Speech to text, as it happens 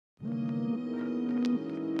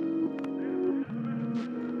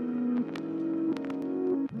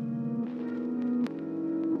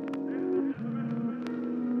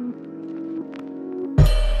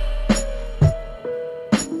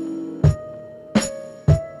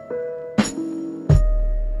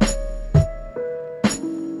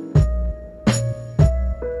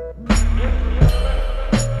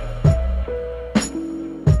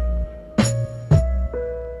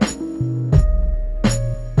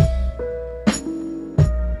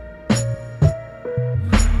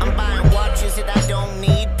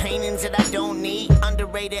don't need.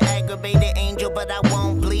 Underrated, aggravated angel, but I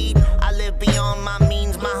won't bleed. I live beyond my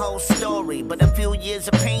means, my whole story. But a few years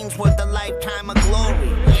of pain's worth a lifetime of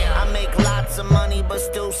glory. I make lots of money, but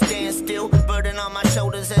still stand still. Burden on my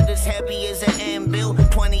shoulders that is heavy as an anvil.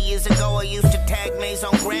 20 years ago, I used to tag maze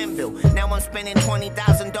on Granville. Now I'm spending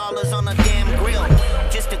 $20,000 on a damn grill.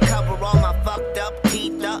 Just to cover all my fucked up,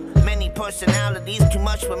 teeth up. Many personalities, too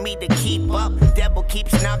much for me to keep up. Devil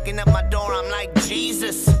keeps knocking at my door, I'm like,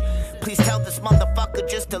 Jesus, please tell this motherfucker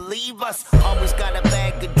just to leave us. Always got a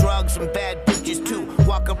bag of drugs and bad bitches too.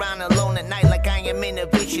 Walk around alone at night like I am in a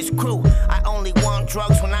vicious crew. I only want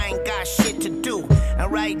drugs when I ain't got shit to do.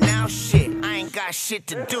 And right now, shit, I ain't got shit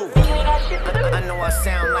to do. I know I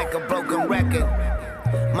sound like a broken record.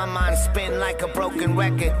 My mind spin like a broken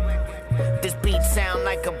record. This beat sound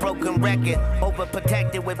like a broken record.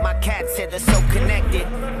 Overprotected with my cats that are so connected.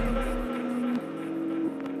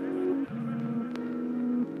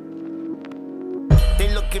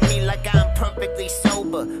 They look at me like I'm perfectly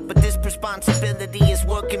sober, but this responsibility is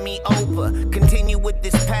working me over. Continue with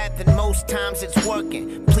this path and most times it's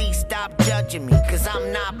working. Please stop judging me, cause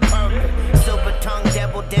I'm not perfect. Silver-tongued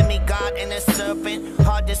devil, demigod, and a serpent.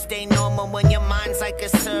 Hard to stay normal when your mind's like a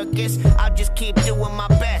circus. I'll just keep doing my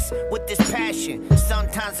best with this passion.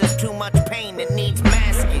 Sometimes there's too much pain that needs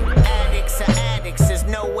masking. Addicts are addicts, there's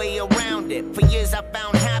no way around it. For years I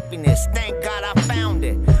found happiness, thank God I found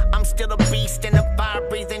it. I'm still a beast and a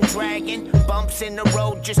fire-breathing dragon. Bumps in the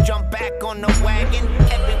road, just jump back on the wagon.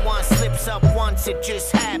 Everyone slips up once, it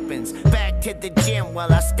just happens. Back to the gym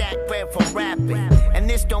while I stack bread from rapping. And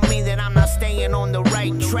this don't mean that I'm not staying on the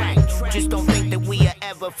right track. Just don't think that we are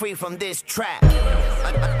ever free from this trap.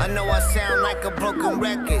 I know I sound like a broken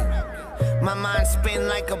record. My mind spin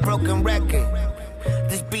like a broken record.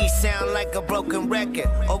 This beat sound like a broken record.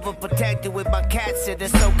 Overprotected with my cats that are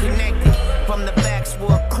so connected. From the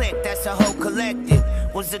backsword click, that's a whole collective.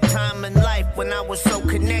 Was a time in life when I was so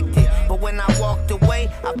connected, but when I walked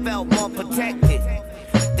away, I felt more protected.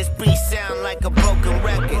 This beat sound like a broken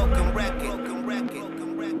record.